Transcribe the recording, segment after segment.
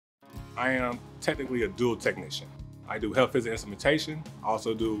I am technically a dual technician. I do health physics instrumentation, I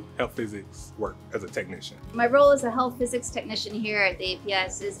also do health physics work as a technician. My role as a health physics technician here at the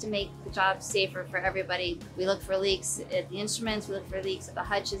APS is to make the job safer for everybody. We look for leaks at the instruments, we look for leaks at the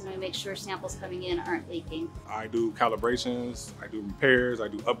hutches, and we make sure samples coming in aren't leaking. I do calibrations, I do repairs, I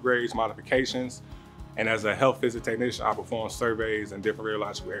do upgrades, modifications, and as a health physics technician, I perform surveys in different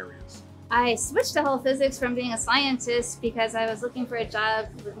radiological areas. I switched to health physics from being a scientist because I was looking for a job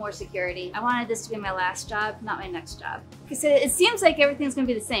with more security. I wanted this to be my last job, not my next job. Because it seems like everything's going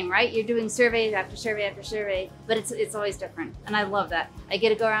to be the same, right? You're doing survey after survey after survey, but it's always different. And I love that. I get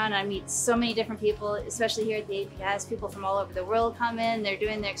to go around and I meet so many different people, especially here at the APS. People from all over the world come in, they're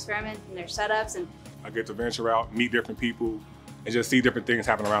doing their experiments and their setups. And I get to venture out, meet different people, and just see different things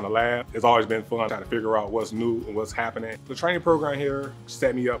happen around the lab. It's always been fun trying to figure out what's new and what's happening. The training program here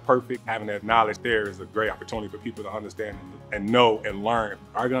set me up perfect. Having that knowledge there is a great opportunity for people to understand and know and learn.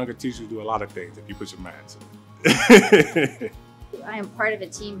 Argonne can teach you to do a lot of things if you put your mind to it. I am part of a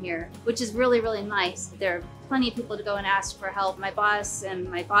team here, which is really, really nice. There are plenty of people to go and ask for help. My boss and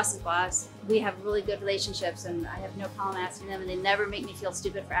my boss's boss, we have really good relationships and I have no problem asking them, and they never make me feel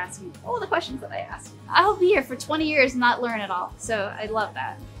stupid for asking all the questions that I ask. I'll be here for 20 years and not learn at all, so I love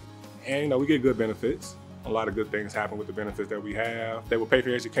that. And we get good benefits. A lot of good things happen with the benefits that we have. They will pay for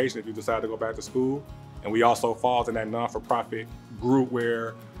your education if you decide to go back to school. And we also fall in that non-for-profit group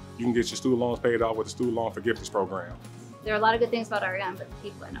where you can get your student loans paid off with the student loan forgiveness program. There are a lot of good things about Argonne, but the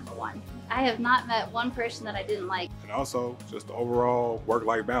people are number one. I have not met one person that I didn't like. And also just the overall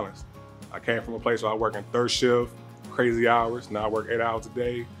work-life balance. I came from a place where I work in third shift, crazy hours. Now I work 8 hours a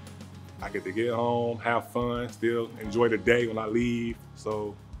day. I get to get home, have fun, still enjoy the day when I leave.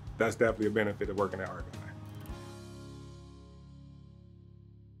 So that's definitely a benefit of working at Argonne.